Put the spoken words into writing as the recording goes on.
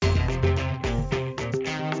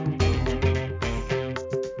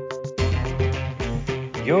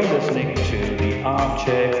You're listening to the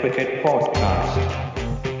Armchair Cricket Podcast.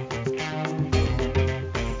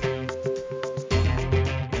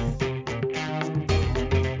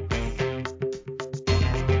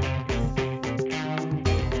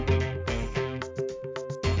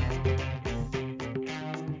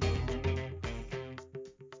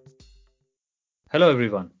 Hello,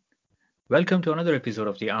 everyone. Welcome to another episode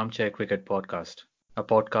of the Armchair Cricket Podcast, a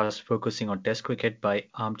podcast focusing on Test cricket by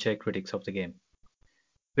armchair critics of the game.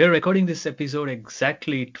 We are recording this episode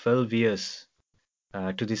exactly 12 years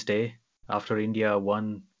to this day after India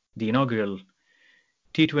won the inaugural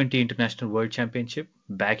T20 International World Championship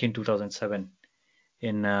back in 2007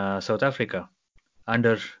 in South Africa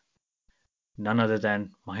under none other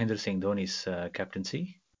than Mahendra Singh Dhoni's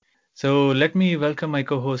captaincy. So let me welcome my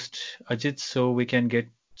co-host Ajit so we can get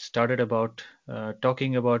started about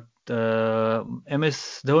talking about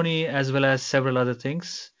MS Dhoni as well as several other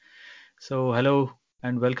things. So hello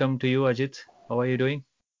and welcome to you, Ajit. How are you doing?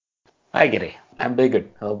 Hi, Giri. I'm very good.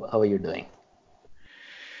 How are you doing?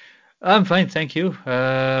 I'm fine, thank you.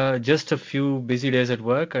 Just a few busy days at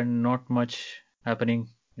work and not much happening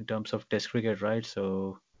in terms of Test cricket, right?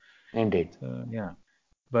 Indeed. Yeah,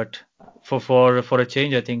 but for a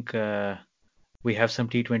change, I think we have some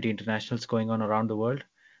T20 internationals going on around the world.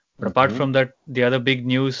 But apart Hmm. from that, the other big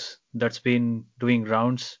news that's been doing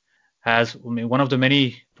rounds I mean, one of the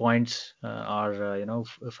many points are,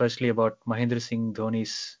 firstly about Mahendra Singh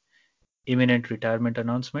Dhoni's imminent retirement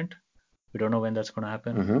announcement. We don't know when that's going to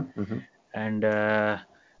happen. Hmm. And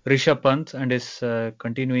Rishabh Pant and his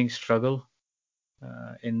continuing struggle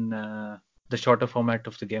in the shorter format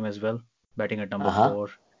of the game as well, batting at number Uh-huh. four.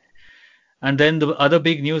 And then the other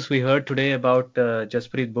big news we heard today about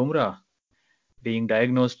Jasprit Bumrah being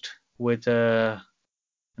diagnosed with an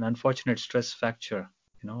unfortunate stress fracture,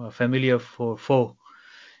 a familiar foe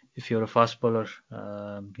if you're a fast bowler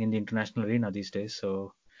in the international arena these days.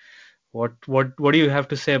 So, what do you have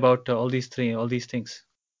to say about all these things?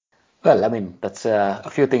 Well, I mean, that's a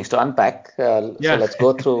few things to unpack. So Yeah. let's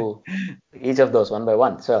go through each of those one by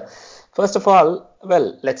one. So, first of all,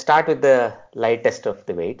 well, let's start with the lightest of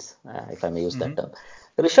the weights, if I may use that Hmm. term.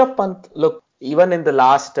 Rishabh Pant, look, even in the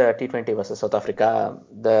last T20 versus South Africa,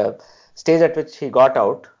 the stage at which he got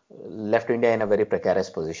out left India in a very precarious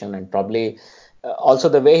position, and probably also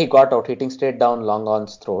the way he got out, hitting straight down long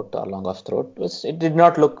on's throat or long off's throat, was it did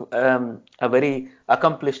not look a very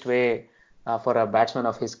accomplished way for a batsman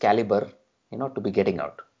of his caliber, to be getting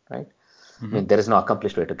out, right? I Hmm. mean, there is no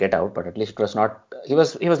accomplished way to get out, but at least it was not. He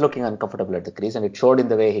was looking uncomfortable at the crease, and it showed in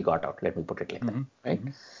the way he got out. Let me put it like that, Hmm. right? Hmm.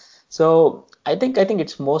 So I think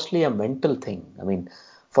it's mostly a mental thing. I mean,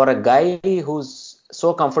 for a guy who's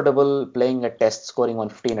so comfortable playing a test, scoring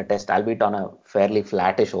 150 in a test, albeit on a fairly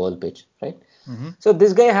flattish oval pitch, right? Hmm. So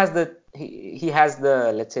this guy has he has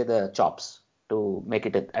the, let's say, the chops to make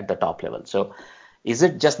it at the top level. So is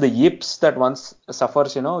it just the yips that once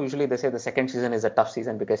suffers? Usually they say the second season is a tough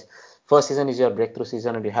season because first season is your breakthrough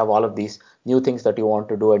season and you have all of these new things that you want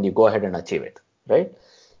to do and you go ahead and achieve it, right?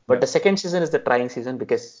 But Yeah. the second season is the trying season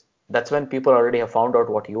because that's when people already have found out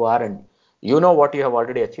what you are and you know what you have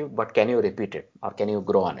already achieved, but can you repeat it or can you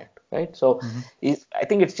grow on it, right? So Hmm. I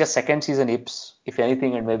think it's just second season ips, if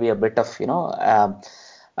anything, and maybe a bit of,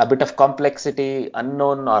 a bit of complexity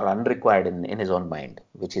unknown or unrequired in his own mind,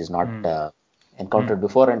 which is not Mm. Mm. encountered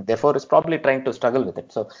before, and therefore is probably trying to struggle with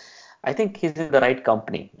it. So I think he's in the right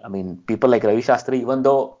company. I mean, people like Ravi Shastri, even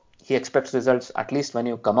though he expects results, at least when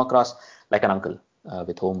you come across like an uncle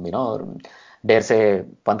with whom, dare say,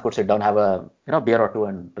 Pant could sit down, have a beer or two,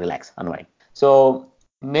 and relax, unwind. So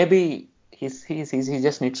maybe he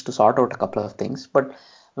just needs to sort out a couple of things. But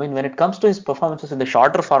I mean, when it comes to his performances in the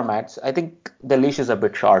shorter formats, I think the leash is a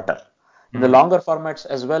bit shorter. In the Mm. longer formats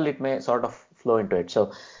as well, it may sort of flow into it.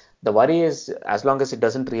 So the worry is as long as it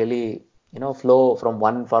doesn't really, flow from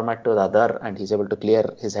one format to the other, and he's able to clear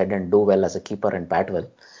his head and do well as a keeper and bat well.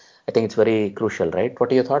 I think it's very crucial, right?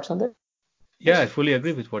 What are your thoughts on that? Yeah, I fully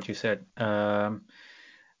agree with what you said.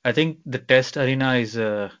 I think the Test arena is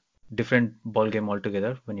a different ball game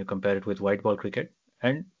altogether when you compare it with white ball cricket.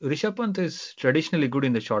 And Rishabh Pant is traditionally good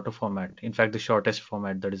in the shorter format. In fact, the shortest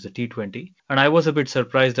format, that is the T20. And I was a bit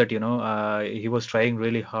surprised that he was trying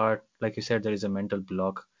really hard. Like you said, there is a mental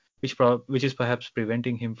block, which is perhaps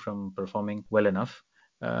preventing him from performing well enough.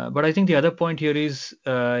 But I think the other point here is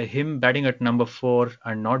him batting at number four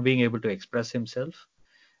and not being able to express himself.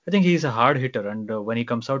 I think he's a hard hitter, and when he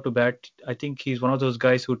comes out to bat, I think he's one of those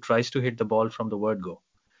guys who tries to hit the ball from the word go.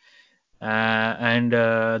 And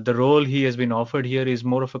the role he has been offered here is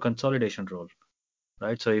more of a consolidation role,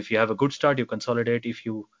 right? So if you have a good start, you consolidate. If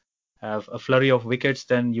you have a flurry of wickets,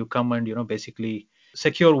 then you come and basically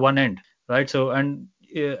secure one end, right? So and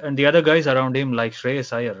the other guys around him like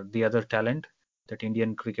Shreyas Iyer, the other talent that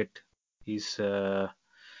Indian cricket is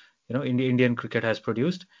Indian cricket has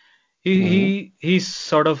produced. Hmm. He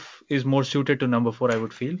sort of is more suited to number four, I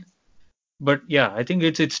would feel. But yeah, I think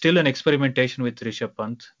it's still an experimentation with Rishabh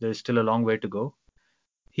Pant. There's still a long way to go.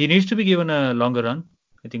 He needs to be given a longer run.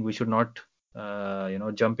 I think we should not,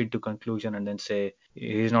 jump into conclusion and then say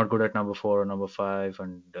he's not good at number four or number five,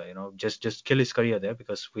 and just kill his career there,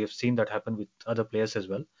 because we have seen that happen with other players as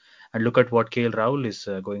well. And look at what KL Rahul is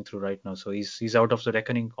going through right now. So he's out of the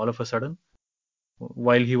reckoning all of a sudden,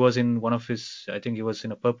 while he was in one of his, I think he was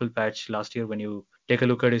in a purple patch last year. When you take a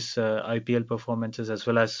look at his IPL performances as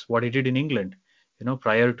well as what he did in England,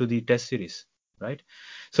 prior to the Test series, right?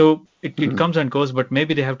 So it Hmm. comes and goes, but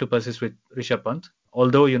maybe they have to persist with Rishabh Pant.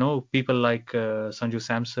 Although people like Sanju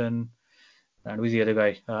Samson and who's the other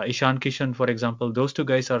guy, Ishan Kishan, for example, those two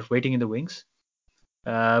guys are waiting in the wings.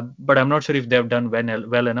 But I'm not sure if they've done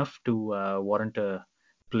well enough to warrant a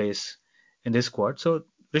place in this squad. So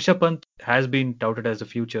Rishabh Pant has been touted as the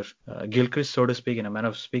future Gilchrist, so to speak, in a manner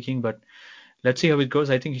of speaking. But let's see how it goes.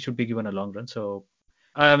 I think he should be given a long run. So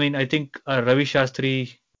I mean, I think Ravi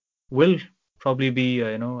Shastri will probably be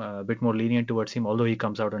a bit more lenient towards him, although he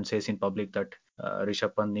comes out and says in public that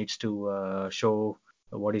Rishabh Pant needs to show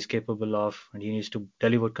what he's capable of and he needs to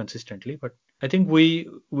deliver consistently. But I think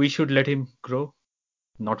we should let him grow.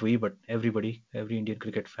 Not we, but everybody, every Indian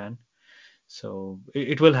cricket fan. So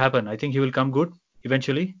it will happen. I think he will come good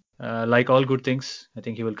eventually. Like all good things, I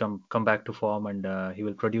think he will come back to form, and he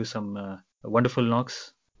will produce some wonderful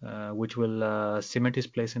knocks, which will cement his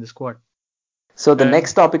place in the squad. So the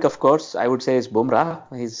next Um, topic, of course, I would say is Bumrah.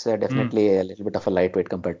 He's mm, definitely a little bit of a lightweight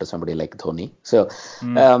compared to somebody like Dhoni. So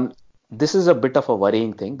mm, um, this is a bit of a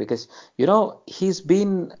worrying thing because he's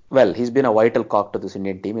been a vital cog to this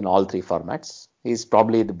Indian team in all three formats. He's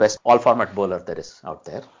probably the best all-format bowler there is out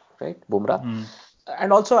there, right? Bumrah. mm,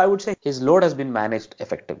 And also, I would say his load has been managed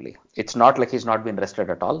effectively. It's not like he's not been rested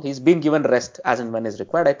at all. He's been given rest as and when is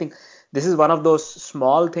required. I think this is one of those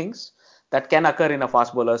small things that can occur in a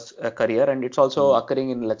fast bowler's career, and it's also mm,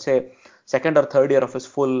 occurring in, let's say, second or third year of his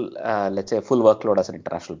full workload as an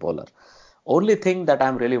international bowler. Only thing that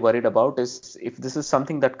I'm really worried about is if this is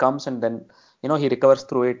something that comes and then he recovers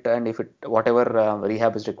through it, and if it whatever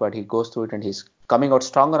rehab is required, he goes through it, and he's coming out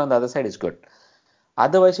stronger on the other side is good.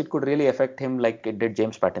 Otherwise, it could really affect him like it did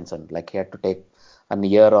James Pattinson. Like he had to take a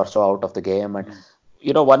year or so out of the game, and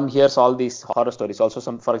mm, one hears all these horror stories. Also,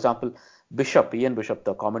 for example, Ian Bishop,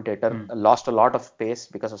 the commentator, mm, lost a lot of pace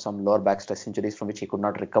because of some lower back stress injuries from which he could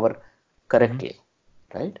not recover mm, correctly,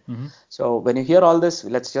 right? mm, So when you hear all this,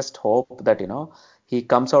 let's just hope that he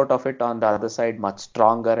comes out of it on the other side much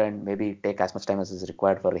stronger and maybe take as much time as is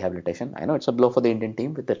required for rehabilitation. I know it's a blow for the Indian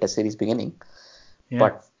team with the Test series beginning, yeah.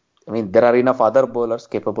 but I mean, there are enough other bowlers,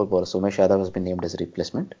 capable bowlers. Umesh Yadav has been named as a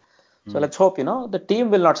replacement. So Mm. let's hope, the team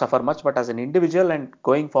will not suffer much, but as an individual and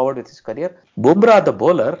going forward with his career, Bumrah, the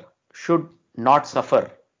bowler, should not suffer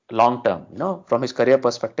long term. From his career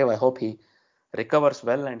perspective, I hope he recovers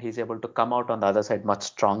well and he's able to come out on the other side much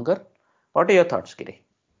stronger. What are your thoughts, Giri?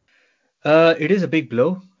 It is a big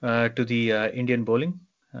blow to the Indian bowling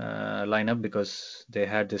lineup, because they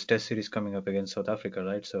had this Test series coming up against South Africa,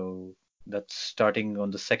 right? So that's starting on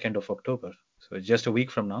the 2nd of October. So it's just a week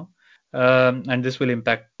from now. And this will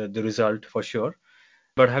impact the result for sure.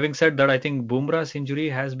 But having said that, I think Bumrah's injury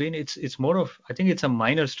has been, it's more of, I think it's a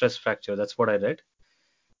minor stress fracture. That's what I read.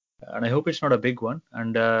 And I hope it's not a big one.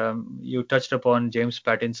 And you touched upon James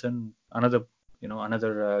Pattinson,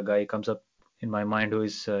 another guy comes up in my mind who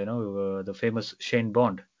is, the famous Shane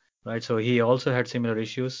Bond, right? So he also had similar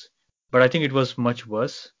issues, but I think it was much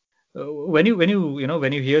worse. When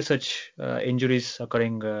you hear such injuries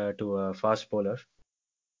occurring to a fast bowler,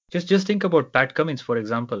 just think about Pat Cummins, for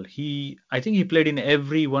example. I think he played in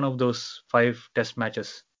every one of those 5 Test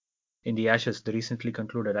matches in the Ashes, the recently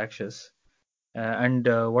concluded Ashes. And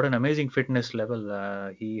what an amazing fitness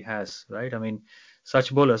level he has, right? I mean,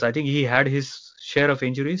 such bowlers. I think he had his share of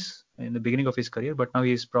injuries in the beginning of his career, but now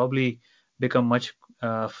he's probably become much,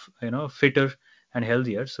 fitter and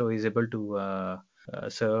healthier. So he's able to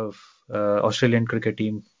serve Australian cricket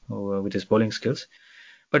team with his bowling skills.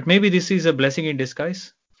 But maybe this is a blessing in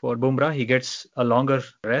disguise for Bumrah. He gets a longer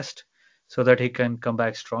rest so that he can come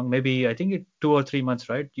back strong. Maybe I think 2 or 3 months,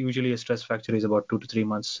 right? Usually a stress fracture is about 2 to 3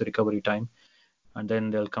 months recovery time, and then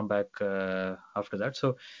they'll come back after that.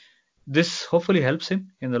 So this hopefully helps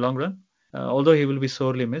him in the long run, although he will be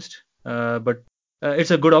sorely missed. But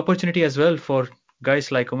it's a good opportunity as well for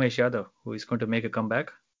guys like Umesh Yadav, who is going to make a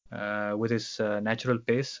comeback with his natural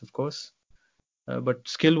pace, of course. But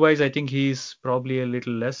skill-wise, I think he's probably a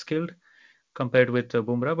little less skilled compared with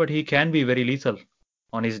Bumrah, but he can be very lethal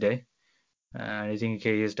on his day. And I think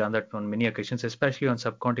he has done that on many occasions, especially on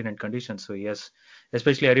subcontinent conditions. So yes,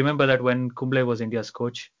 especially I remember that when Kumble was India's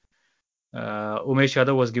coach, Umesh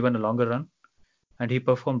Yadav was given a longer run, and he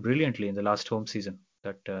performed brilliantly in the last home season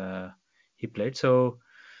that he played. So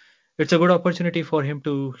it's a good opportunity for him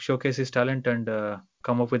to showcase his talent and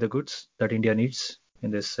come up with the goods that India needs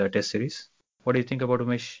in this Test series. What do you think about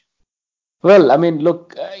Umesh? Well, I mean,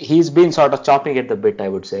 look, he's been sort of chopping at the bit, I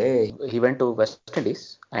would say. He went to West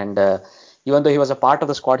Indies, and even though he was a part of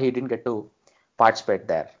the squad, he didn't get to participate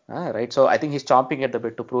there, right? So I think he's chomping at the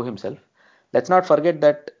bit to prove himself. Let's not forget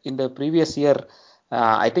that in the previous year,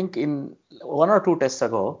 I think in 1 or 2 tests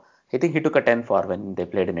ago, I think he took a 10 for when they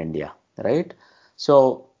played in India, right?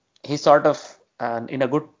 So he's sort of in a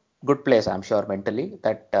good place, I'm sure, mentally.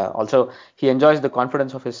 That also he enjoys the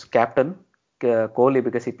confidence of his captain Kohli,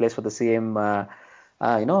 because he plays for the same IPL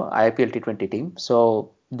T20 team.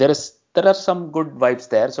 So there are some good vibes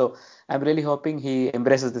there. So I'm really hoping he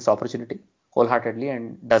embraces this opportunity wholeheartedly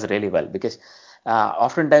and does really well, because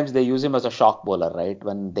oftentimes they use him as a shock bowler, right?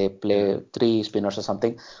 When they play three spinners or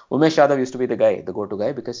something. Umesh Yadav used to be the guy, the go-to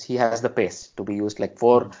guy, because he has the pace to be used like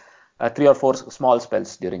three or four small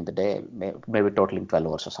spells during the day, maybe totaling 12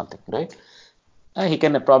 overs or something, right? He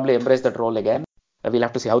can probably embrace that role again. We'll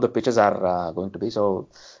have to see how the pitches are going to be. So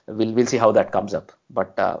we'll see how that comes up.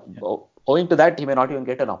 But owing to that, he may not even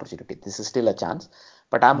get an opportunity. This is still a chance.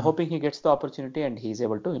 But I'm hoping he gets the opportunity and he's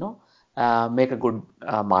able to, make a good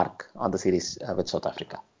mark on the series with South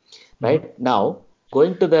Africa. Right now,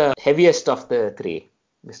 going to the heaviest of the three,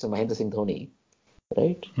 Mr. Mahendra Singh Dhoni.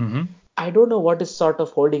 Right. Mm-hmm. I don't know what is sort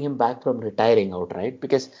of holding him back from retiring outright,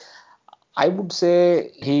 because I would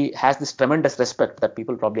say he has this tremendous respect that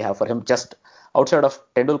people probably have for him. Just outside of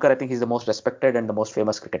Tendulkar, I think he's the most respected and the most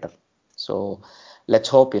famous cricketer. So let's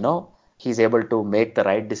hope, he's able to make the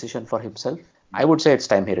right decision for himself. I would say it's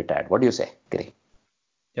time he retired. What do you say, Giri?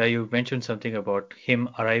 Yeah, you mentioned something about him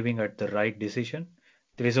arriving at the right decision.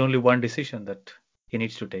 There is only one decision that he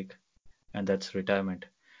needs to take, and that's retirement.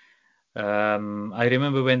 I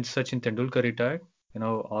remember when Sachin Tendulkar retired,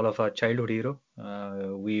 all of our childhood hero.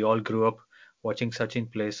 We all grew up watching Sachin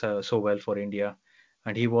play so well for India,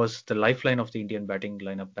 and he was the lifeline of the Indian batting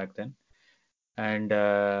lineup back then. And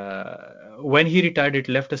when he retired, it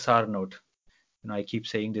left a sour note. I keep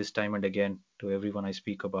saying this time and again to everyone I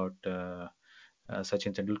speak about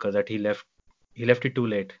Sachin Tendulkar, that he left it too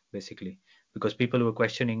late, basically, because people were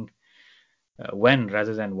questioning when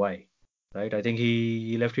rather than why, right? I think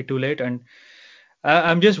he left it too late, and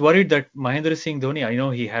I'm just worried that Mahendra Singh Dhoni, I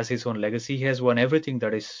know he has his own legacy. He has won everything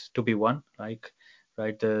that is to be won, like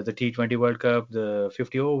right the T20 World Cup, the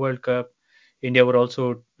 50 over World Cup. India were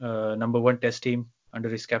also number one Test team under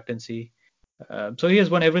his captaincy. So he has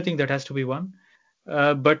won everything that has to be won.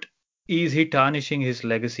 But is he tarnishing his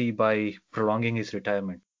legacy by prolonging his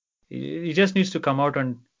retirement? He just needs to come out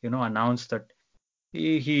and announce that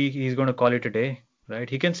he's going to call it a day, right?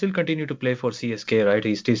 He can still continue to play for CSK, right?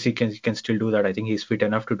 He can still do that. I think he's fit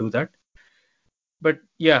enough to do that. But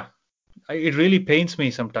yeah, it really pains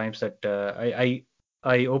me sometimes that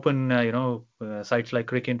I open sites like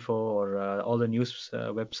Cricinfo or all the news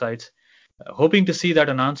websites, hoping to see that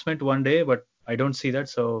announcement one day, but I don't see that.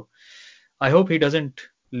 So I hope he doesn't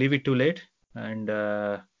leave it too late and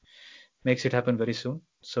makes it happen very soon,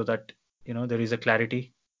 so that there is a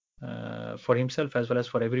clarity for himself as well as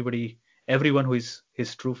for everyone who is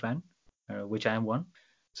his true fan, which I am one.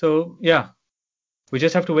 So yeah, we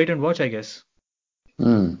just have to wait and watch, I guess.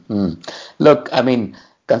 Look, I mean,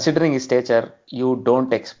 considering his stature, you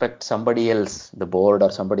don't expect somebody else, the board or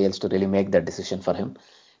somebody else, to really make that decision for him.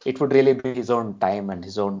 It would really be his own time and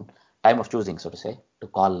his own time of choosing, so to say, to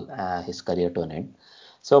call his career to an end.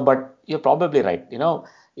 So, but you're probably right.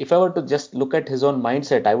 If I were to just look at his own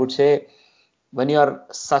mindset, I would say when you are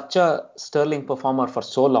such a sterling performer for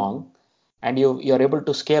so long and you're able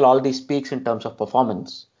to scale all these peaks in terms of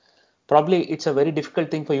performance, probably it's a very difficult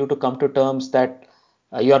thing for you to come to terms that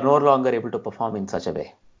you are no longer able to perform in such a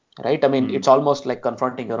way, right? I mean, it's almost like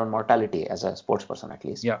confronting your own mortality as a sports person, at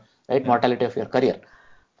least, Yeah, right? yeah, Mortality of your career.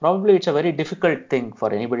 Probably it's a very difficult thing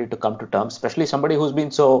for anybody to come to terms, especially somebody who's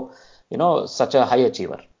been so, such a high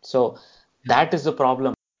achiever. So that is the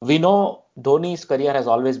problem. We know Dhoni's career has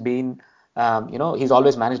always been, he's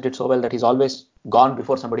always managed it so well that he's always gone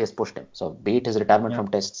before somebody has pushed him. So be it his retirement yeah, from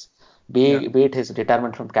tests, yeah. be it his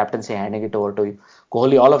retirement from captaincy, handing it over to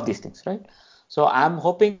Kohli, all of these things, right? So I'm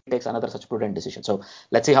hoping he takes another such prudent decision. So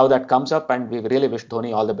let's see how that comes up, and we really wish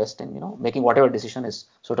Dhoni all the best in making whatever decision is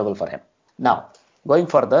suitable for him. Now, going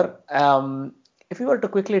further, If you were to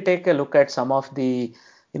quickly take a look at some of the,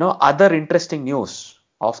 other interesting news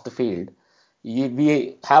off the field,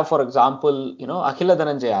 we have, for example, Akhila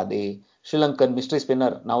Dhananjaya, the Sri Lankan mystery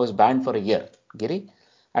spinner, now is banned for a year. Giri,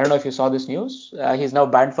 I don't know if you saw this news. He's now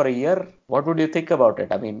banned for a year. What would you think about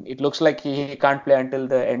it? I mean, it looks like he can't play until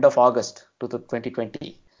the end of August to the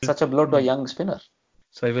 2020. Such a blow to a young spinner.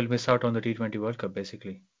 So I will miss out on the T20 World Cup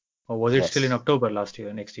basically. Or was it still in Yes. October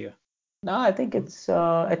next year? No, I think it's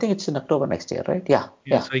in October next year, right? Yeah,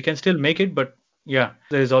 Yeah, yeah. so he can still make it, but yeah,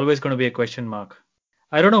 there is always going to be a question mark.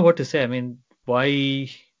 I don't know what to say. I mean,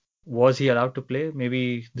 why was he allowed to play?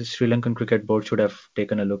 Maybe the Sri Lankan Cricket Board should have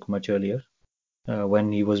taken a look much earlier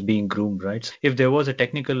when he was being groomed, right? So if there was a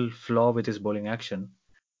technical flaw with his bowling action,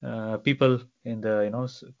 people in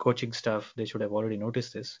the coaching staff, they should have already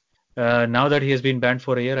noticed this. Now that he has been banned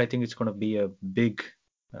for a year, I think it's going to be a big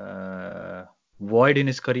uh, void in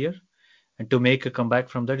his career, and to make a comeback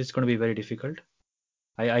from that, it's going to be very difficult.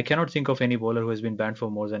 I cannot think of any bowler who has been banned for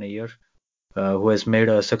more than a year, who has made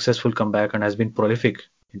a successful comeback and has been prolific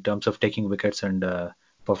in terms of taking wickets and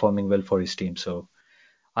performing well for his team. So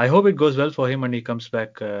I hope it goes well for him and he comes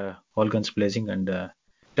back all guns blazing and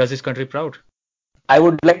does his country proud. I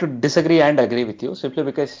would like to disagree and agree with you simply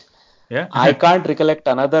because Yeah. I can't recollect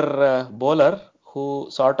another bowler who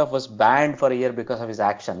sort of was banned for a year because of his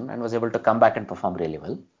action and was able to come back and perform really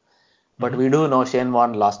well. But Hmm. we do know Shane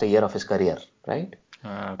Warne lost a year of his career, right?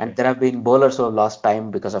 And Okay. there have been bowlers who have lost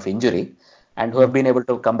time because of injury and who have Mm. been able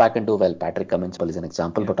to come back and do well. Patrick Cummins is an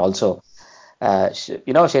example, Yeah. but also,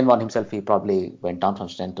 Shane Warne himself, he probably went down from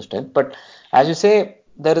strength to strength. But as you say,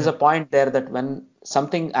 there is Yeah. a point there that when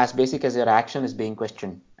something as basic as your action is being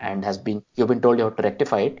questioned and you've been told you have to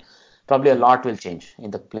rectify it, probably a Yeah. lot will change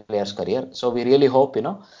in the player's career. So we really hope,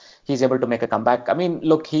 he's able to make a comeback. I mean,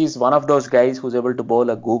 look, he's one of those guys who's able to bowl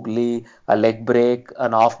a googly, a leg break,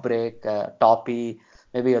 an off break, a toppy,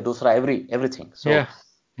 maybe a dusra, everything. So Yeah.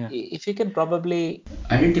 Yeah. if you can probably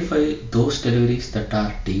identify those deliveries that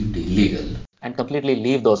are deemed illegal and completely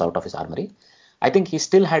leave those out of his armory, I think he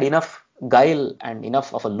still had enough guile and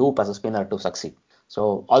enough of a loop as a spinner to succeed.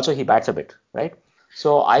 So also he bats a bit, right?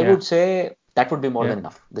 So I Yeah. would say that would be more Yeah. than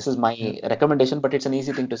enough. This is Yeah. my recommendation, but it's an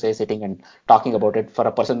easy thing to say sitting and talking about it for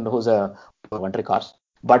a person who's a one trick horse.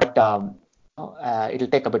 But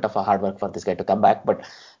it'll take a bit of a hard work for this guy to come back. But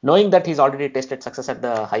knowing that he's already tasted success at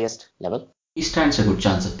the highest level, he stands a good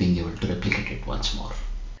chance of being able to replicate it once more.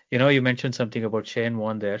 You mentioned something about Shane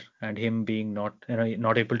Warne there and him being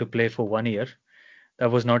not able to play for 1 year.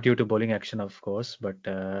 That was not due to bowling action, of course, but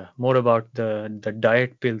more about the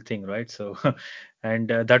diet pill thing, right? So, and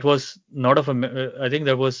that was not of a. I think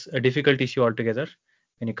that was a difficult issue altogether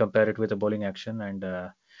when you compare it with the bowling action, and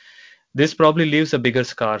this probably leaves a bigger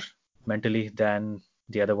scar mentally than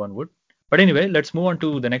the other one would. But anyway, let's move on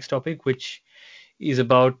to the next topic, which is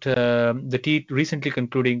about the recently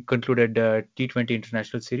concluded T20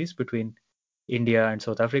 international series between India and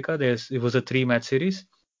South Africa. It was a three-match series.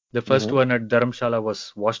 The first Mm-hmm. one at Dharamshala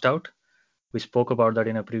was washed out. We spoke about that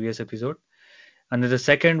in a previous episode. And then the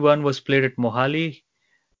second one was played at Mohali,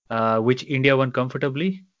 which India won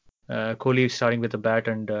comfortably. Kohli starting with the bat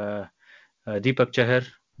and Deepak Chahar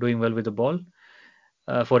doing well with the ball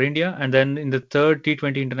for India. And then in the third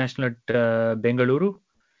T20 international at Bengaluru,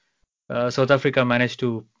 South Africa managed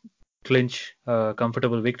to clinch a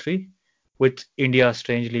comfortable victory, with India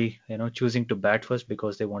strangely, choosing to bat first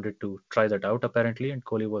because they wanted to try that out apparently, and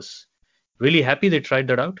Kohli was really happy they tried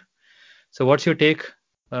that out. So, what's your take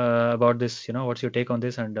about this? What's your take on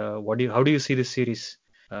this, and how do you see this series?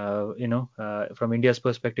 From India's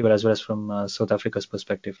perspective as well as from South Africa's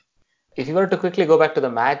perspective. If you were to quickly go back to the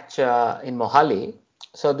match in Mohali,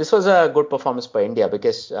 so this was a good performance by India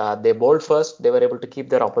because they bowled first. They were able to keep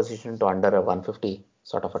their opposition to under a 150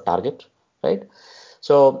 sort of a target, right?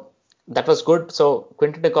 So that was good. So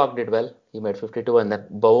Quinton de Kock did well. He made 52, and then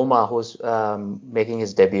Bauma, who's making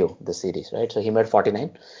his debut this series, right? So he made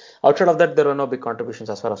 49. Outside of that, there were no big contributions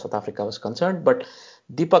as far as South Africa was concerned. But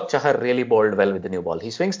Deepak Chahar really bowled well with the new ball.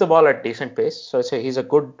 He swings the ball at decent pace, so he's a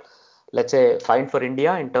good, let's say, find for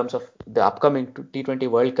India in terms of the upcoming T20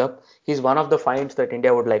 World Cup. He's one of the finds that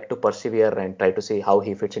India would like to persevere and try to see how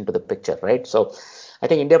he fits into the picture, right? So I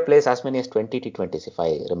think India plays as many as 20 T20s, if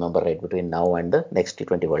I remember right, between now and the next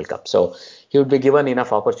T20 World Cup. So he would be given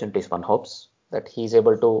enough opportunities, one hopes, that he's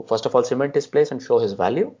able to, first of all, cement his place and show his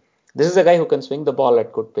value. This is a guy who can swing the ball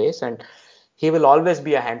at good pace, and he will always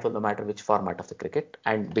be a handful no matter which format of the cricket.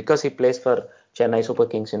 And because he plays for Chennai Super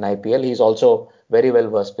Kings in IPL, he's also very well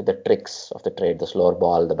versed with the tricks of the trade, the slower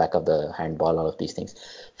ball, the back of the hand ball, all of these things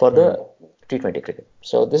for the T20 cricket.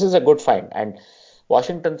 So this is a good find. And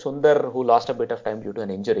Washington Sundar, who lost a bit of time due to an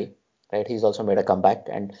injury, right? He's also made a comeback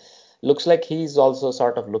and looks like he's also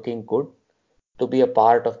sort of looking good to be a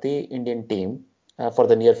part of the Indian team for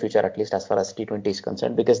the near future, at least as far as T20 is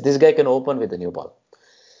concerned, because this guy can open with the new ball.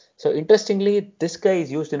 So interestingly, this guy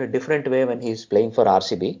is used in a different way when he's playing for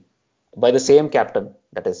RCB by the same captain,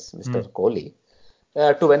 that is Mr. Kohli,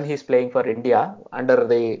 to when he's playing for India under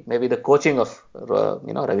the maybe the coaching of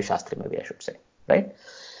Ravi Shastri, maybe I should say, right?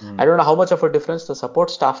 I don't know how much of a difference the support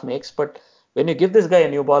staff makes, but when you give this guy a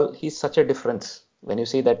new ball, he's such a difference. When you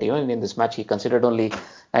see that even in this match, he considered only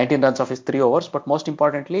 19 runs of his 3 overs, but most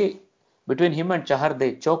importantly, between him and Chahar,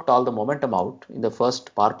 they choked all the momentum out in the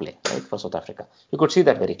first power play, right, for South Africa. You could see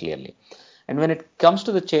that very clearly. And when it comes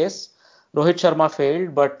to the chase, Rohit Sharma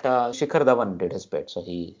failed, but Shikhar Dhawan did his bit, so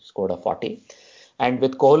he scored a 40. And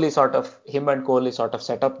with Kohli him and Kohli sort of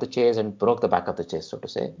set up the chase and broke the back of the chase, so to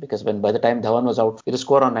say, because by the time Dhawan was out with a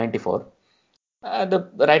score on 94, the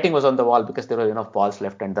writing was on the wall because there were enough balls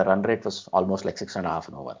left and the run rate was almost like 6.5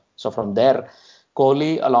 an over. So from there,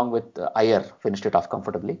 Kohli along with Iyer finished it off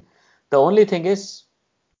comfortably. The only thing is,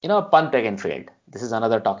 Pant again failed. This is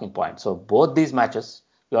another talking point. So both these matches,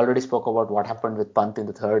 we already spoke about what happened with Pant in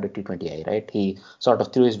the third T20I, right? He sort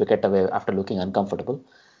of threw his wicket away after looking uncomfortable.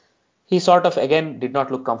 He sort of again did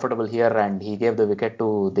not look comfortable here and he gave the wicket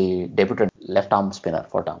to the debutant left arm spinner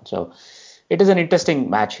for down. So it is an interesting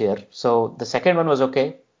match here. So the second one was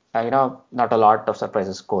okay. Not a lot of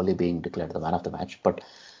surprises, Kohli being declared the man of the match. But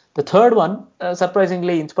the third one,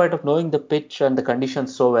 surprisingly, in spite of knowing the pitch and the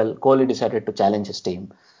conditions so well, Kohli decided to challenge his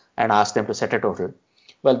team and ask them to set a total.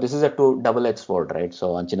 Well, this is a double-edged sword, right?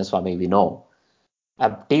 So on Chinnaswamy, we know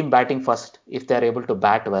a team batting first, if they are able to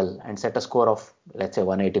bat well and set a score of, let's say,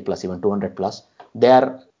 180 plus, even 200 plus, they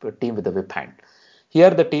are a team with a whip hand. Here,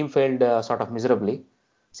 the team failed sort of miserably,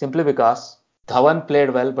 simply because Dhawan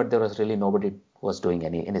played well, but there was really nobody who was doing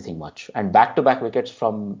anything much. And back-to-back wickets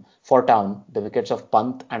for Town, the wickets of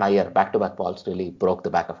Pant and Iyer, back-to-back balls really broke the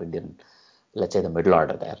back of Indian, let's say, the middle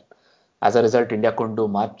order there. As a result, India couldn't do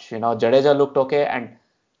much. Jadeja looked okay and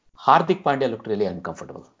Hardik Pandya looked really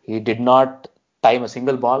uncomfortable. He did not time a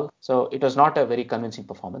single ball, so it was not a very convincing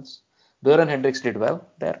performance. Bjorn Hendricks did well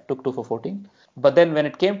there, took 2 for 14. But then when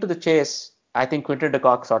it came to the chase, I think Quinton de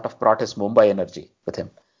Kock sort of brought his Mumbai energy with him.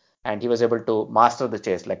 And he was able to master the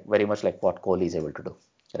chase, like very much like what Kohli is able to do.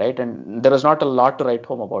 Right? And there was not a lot to write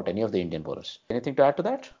home about any of the Indian bowlers. Anything to add to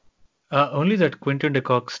that? Only that Quinton de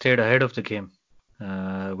Kock stayed ahead of the game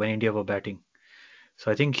when India were batting.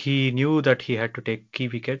 So I think he knew that he had to take key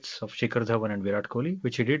wickets of Shikhar Dhawan and Virat Kohli,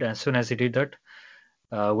 which he did. As soon as he did that,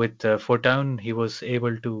 with Fort Town, he was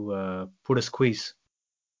able to put a squeeze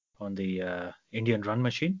on the Indian run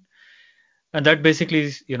machine, and that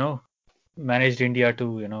basically, managed India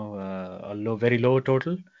to, a very low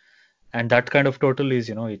total, and that kind of total is,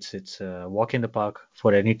 it's a walk in the park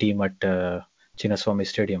for any team at Chinnaswamy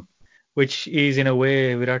Stadium, which is in a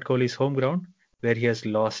way Virat Kohli's home ground, where he has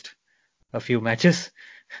lost a few matches,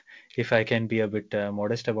 if I can be a bit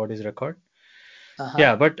modest about his record. Uh-huh.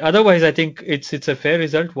 Yeah, but otherwise, I think it's a fair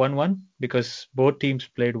result, 1-1, because both teams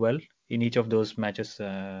played well in each of those matches,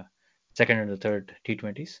 second and the third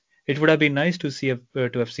T20s. It would have been nice to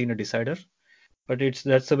to have seen a decider, but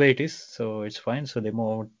that's the way it is, so it's fine. So they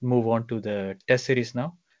move on to the Test series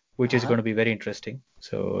now, which is Uh-huh. going to be very interesting.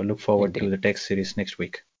 So look forward to Indeed. the Test series next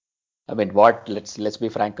week. I mean, what? Let's be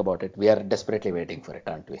frank about it. We are desperately waiting for it,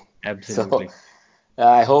 aren't we? So Absolutely.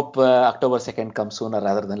 I hope October 2nd comes sooner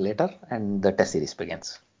rather than later, and the Test series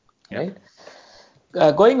begins. Yep.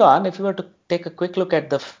 Right? Going on, if you were to take a quick look at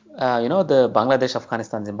the Bangladesh,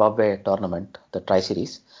 Afghanistan, Zimbabwe tournament, the Tri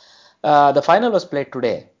Series, the final was played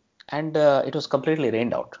today, and it was completely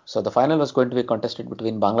rained out. So the final was going to be contested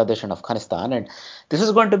between Bangladesh and Afghanistan, and this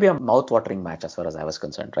is going to be a mouth-watering match as far as I was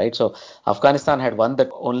concerned, right? So Afghanistan had won the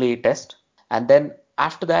only test, and then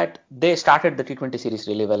after that they started the T20 series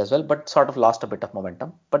really well as well, but sort of lost a bit of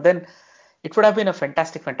momentum. But then it would have been a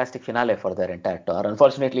fantastic, fantastic finale for their entire tour.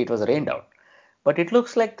 Unfortunately, it was rained out. But it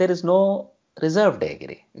looks like there is no reserve day,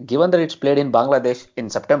 Giri. Given that it's played in Bangladesh in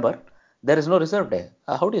September, there is no reserve day.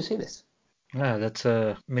 How do you see this? Yeah, that's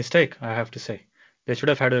a mistake, I have to say. They should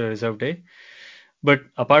have had a reserve day. But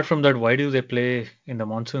apart from that, why do they play in the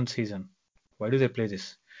monsoon season? Why do they play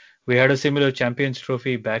this? We had a similar Champions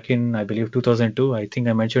Trophy back in, I believe, 2002. I think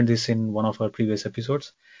I mentioned this in one of our previous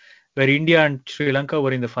episodes, where India and Sri Lanka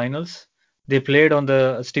were in the finals. They played on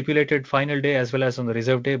the stipulated final day as well as on the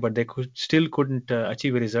reserve day, but they still couldn't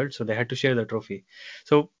achieve a result, so they had to share the trophy.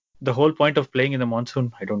 So the whole point of playing in the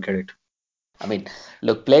monsoon, I don't get it. I mean,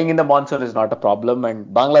 look, playing in the monsoon is not a problem, and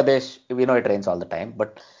Bangladesh, we know it rains all the time.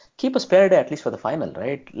 But keep a spare day at least for the final,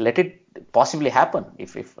 right? Let it possibly happen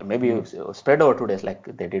if maybe you spread over 2 days like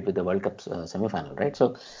they did with the World Cup semi-final, right?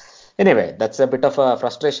 So anyway, that's a bit of a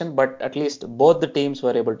frustration, but at least both the teams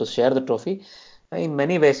were able to share the trophy. In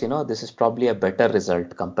many ways, this is probably a better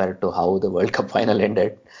result compared to how the World Cup final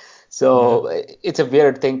ended. So it's a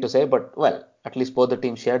weird thing to say, but well, at least both the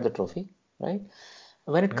teams shared the trophy, right?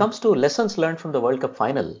 When it comes to lessons learned from the World Cup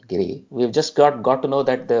final, Giri, we've just got to know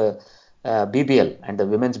that the BBL and the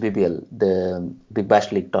women's BBL, the Big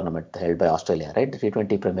Bash League tournament held by Australia, right? The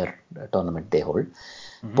T20 Premier tournament they hold.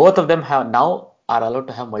 Both of them have now are allowed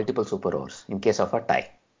to have multiple super overs in case of a tie,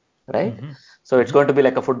 right? So it's going to be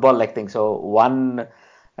like a football-like thing. So one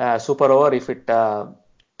super over, if it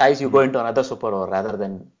ties, you go into another super over rather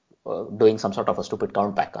than doing some sort of a stupid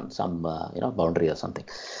count back on some boundary or something.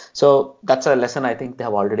 So that's a lesson I think they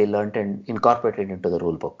have already learned and incorporated into the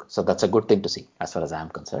rule book. So that's a good thing to see as far as I am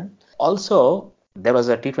concerned. Also, there was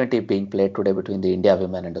a T20 being played today between the India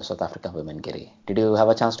women and the South African women, Giri. Did you have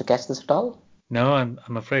a chance to catch this at all? No, I'm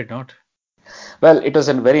afraid not. Well, it was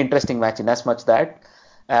a very interesting match in as much that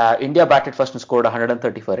India batted first and scored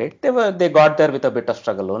 130 for 8. They got there with a bit of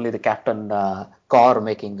struggle. Only the captain Kaur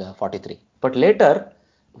making 43. But later,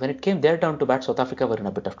 when it came there down to bat, South Africa were in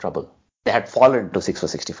a bit of trouble. They had fallen to 6 for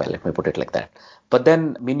 65. Let me put it like that. But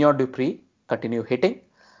then Mignon du Preez continued hitting,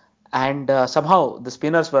 and somehow the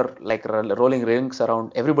spinners were like rolling rings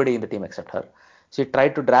around everybody in the team except her. She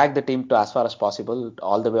tried to drag the team to as far as possible,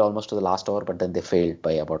 all the way almost to the last over, but then they failed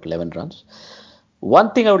by about 11 runs.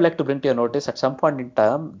 One thing I would like to bring to your notice, at some point in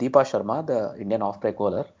time, Deepa Sharma, the Indian off-break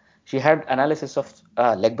bowler, she had analysis of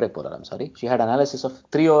leg break bowler, I'm sorry. She had analysis of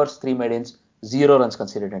 3 overs, 3 maidens, 0 runs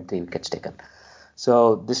conceded and 3 wickets taken.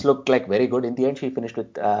 So this looked like very good. In the end, she finished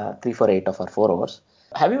with 3 for 8 of her 4 overs.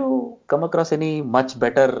 Have you come across any much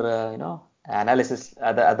better, analysis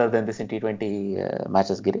other than this in T20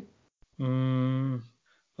 matches, Giri?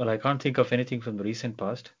 Well, I can't think of anything from the recent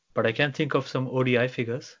past, but I can think of some ODI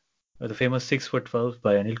figures. The famous 6 for 12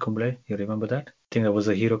 by Anil Kumble. You remember that? I think that was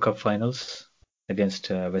the Hero Cup finals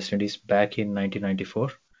against West Indies back in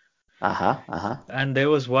 1994. And there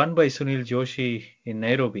was one by Sunil Joshi in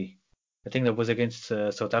Nairobi. I think that was against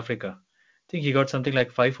South Africa. I think he got something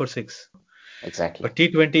like 5 or 6. Exactly. But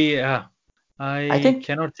T20, I I think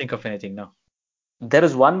cannot think of anything now. there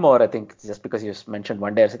is one more, I think, just because you mentioned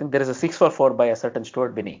one day. I think there is a 6 for 4 by a certain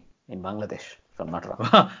Stuart Binney in Bangladesh, if I'm not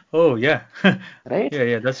wrong. Oh, yeah. Right?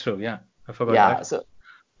 Yeah, that's true. Yeah, I forgot Yeah. that. So,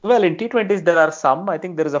 well, in T20s, there are some. I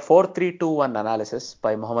think there is a 4-3-2-1 analysis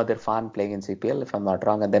by Mohammad Irfan playing in CPL, if I'm not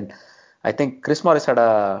wrong. And then I think Chris Morris had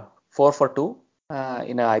a 4 for 2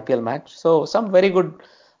 in an IPL match. So, some very good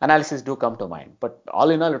analysis do come to mind. But all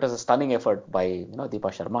in all, it was a stunning effort by Deepa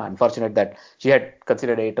Sharma. Unfortunate that she had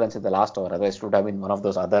considered 8 runs in the last over. Otherwise, it would have been one of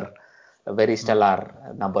those other very stellar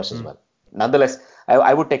numbers as well. Nonetheless,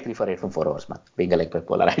 I would take 3 for 8 from 4 overs, man. Being a leg break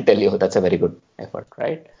bowler, I tell you, that's a very good effort,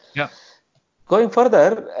 right? Yeah. Going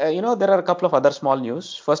further, there are a couple of other small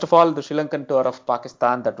news. First of all, the Sri Lankan tour of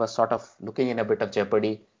Pakistan that was sort of looking in a bit of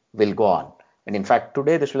jeopardy will go on. And in fact,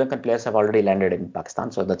 today the Sri Lankan players have already landed in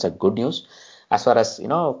Pakistan. So that's a good news as far as,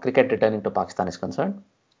 cricket returning to Pakistan is concerned,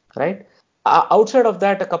 right? Outside of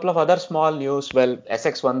that, a couple of other small news. Well,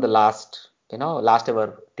 Essex won the last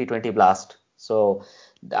ever T20 Blast. So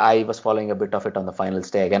I was following a bit of it on the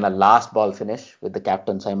finals day. Again, a last ball finish with the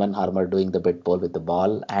captain Simon Harmer doing the bit ball with the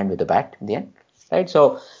ball and with the bat in the end. Right.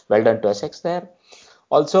 So well done to Essex there.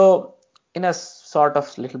 Also, in a sort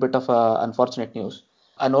of little bit of unfortunate news,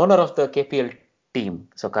 an owner of the KPL team,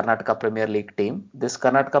 so Karnataka Premier League team, this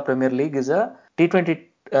Karnataka Premier League is a T20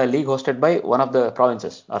 league hosted by one of the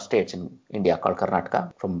provinces or states in India called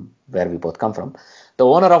Karnataka, from where we both come from. The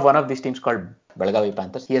owner of one of these teams called Belagavi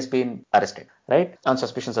Panthers, he has been arrested, right, on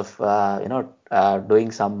suspicions of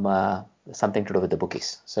doing something to do with the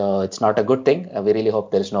bookies. So it's not a good thing. We really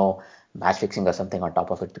hope there is no match fixing or something on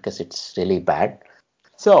top of it because it's really bad.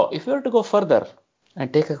 So if we were to go further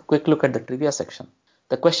and take a quick look at the trivia section,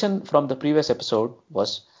 the question from the previous episode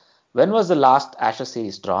was, when was the last Ashes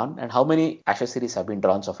series drawn and how many Ashes series have been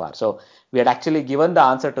drawn so far? So we had actually given the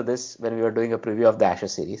answer to this when we were doing a preview of the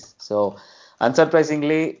Ashes series. So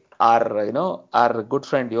unsurprisingly, our good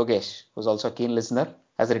friend Yogesh, who's also a keen listener,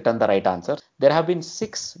 has written the right answer. There have been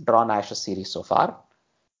 6 drawn Ashes series so far.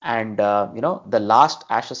 And, the last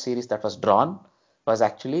Ashes series that was drawn was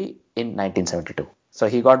actually in 1972. So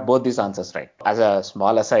he got both these answers right. As a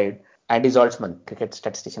small aside, Andy Zoltzman, cricket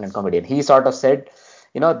statistician and comedian, he sort of said,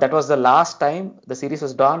 that was the last time the series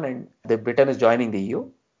was drawn and the Britain is joining the EU.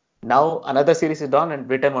 Now another series is drawn and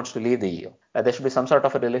Britain wants to leave the EU. There should be some sort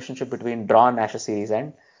of a relationship between drawn Ashes series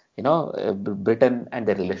and, Britain and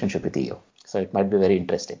their relationship with the EU. So it might be very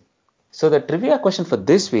interesting. So the trivia question for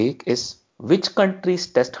this week is which country's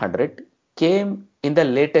Test 100 came in the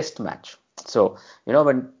latest match? So,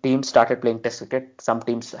 when teams started playing Test cricket, some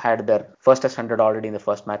teams had their first Test 100 already in the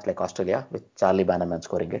first match, like Australia, with Charlie Bannerman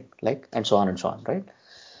scoring it, and so on, right?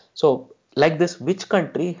 So, like this, which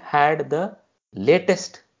country had the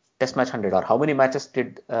latest Test match 100, or how many matches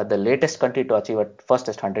did the latest country to achieve a first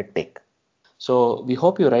Test 100 take? So we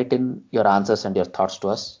hope you write in your answers and your thoughts to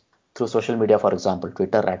us through social media, for example,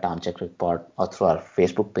 Twitter at Armchair Cricket Pod, or through our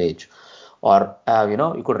Facebook page, or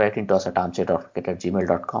you could write into us at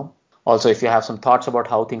armchair.cricket@gmail.com. Also, if you have some thoughts about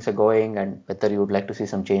how things are going and whether you would like to see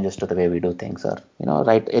some changes to the way we do things, or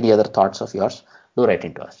write any other thoughts of yours, do write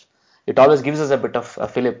into us. It always gives us a bit of a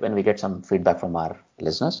fillip when we get some feedback from our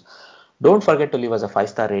listeners. Don't forget to leave us a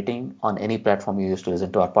 5-star rating on any platform you use to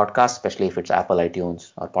listen to our podcast, especially if it's Apple,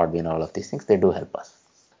 iTunes, or Podbean, all of these things. They do help us.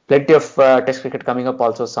 Plenty of Test cricket coming up.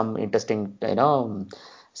 Also, some interesting,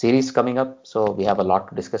 series coming up. So we have a lot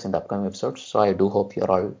to discuss in the upcoming episodes. So I do hope you're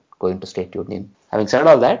all going to stay tuned in. Having said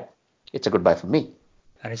all that, it's a goodbye from me.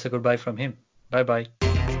 And it's a goodbye from him. Bye bye.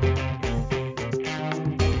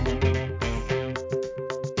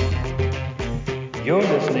 You're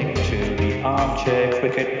listening to the Armchair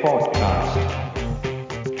Cricket Podcast.